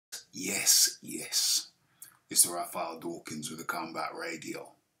Yes, yes. It's the Raphael Dawkins with the Combat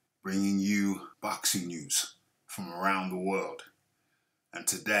Radio, bringing you boxing news from around the world. And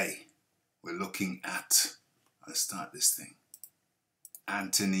today, we're looking at, let's start this thing,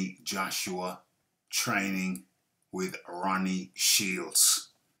 Anthony Joshua training with Ronnie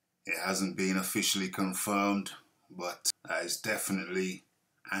Shields. It hasn't been officially confirmed, but that is definitely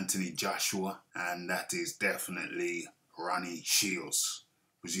Anthony Joshua, and that is definitely Ronnie Shields,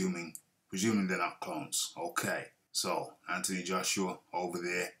 presuming they're not clones. Okay, so Anthony Joshua over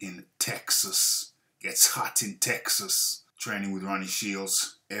there in Texas, gets hot in Texas, training with Ronnie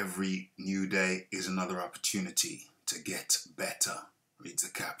Shields. Every new day is another opportunity to get better. Reads the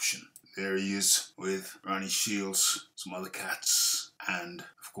caption. There he is with Ronnie Shields, some other cats, and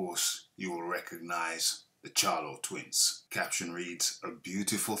of course you will recognize the Charlo twins. Caption reads, a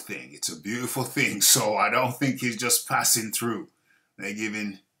beautiful thing. It's a beautiful thing, so I don't think he's just passing through. They're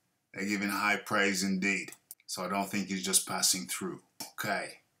giving high praise indeed. So I don't think he's just passing through.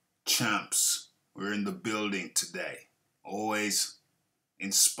 Okay, champs, we're in the building today. Always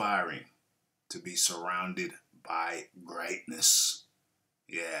inspiring to be surrounded by greatness.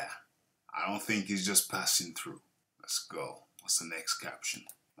 Yeah, I don't think he's just passing through. Let's go. What's the next caption?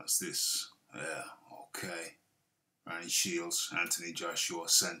 What's this? Yeah, okay. Ronnie Shields, Anthony Joshua,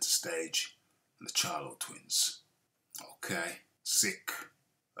 center stage, and the Charlo twins. Okay, sick.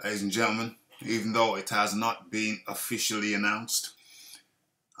 Ladies and gentlemen, even though it has not been officially announced,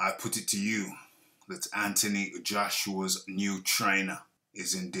 I put it to you that Anthony Joshua's new trainer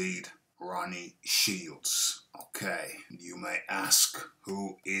is indeed Ronnie Shields. Okay, you may ask,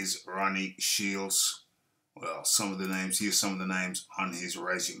 who is Ronnie Shields? Well, here's some of the names on his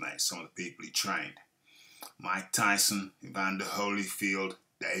resume, some of the people he trained. Mike Tyson, Evander Holyfield,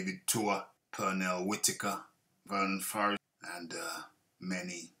 David Tua, Pernell Whitaker, Vernon Forrest, and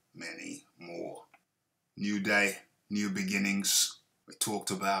many, many more. New day, new beginnings. We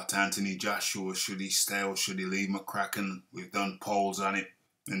talked about Anthony Joshua, should he stay or should he leave McCracken? We've done polls on it,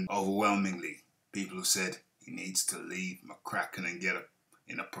 and overwhelmingly, people have said he needs to leave McCracken and get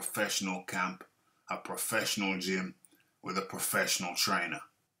in a professional camp, a professional gym with a professional trainer.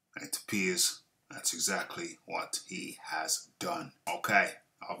 And it appears that's exactly what he has done. Okay,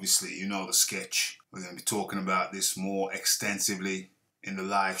 obviously you know the sketch. We're going to be talking about this more extensively in the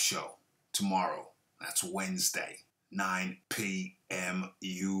live show tomorrow. That's Wednesday, 9 p.m.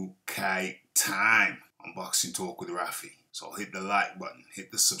 UK time on Boxing Talk with Rafi. So hit the like button,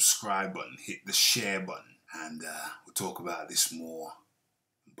 hit the subscribe button, hit the share button, and we'll talk about this more.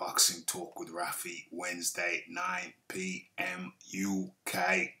 Boxing Talk with Rafi, Wednesday, 9 p.m.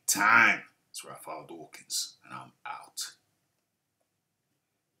 UK time. It's Raphael Dawkins, and I'm out.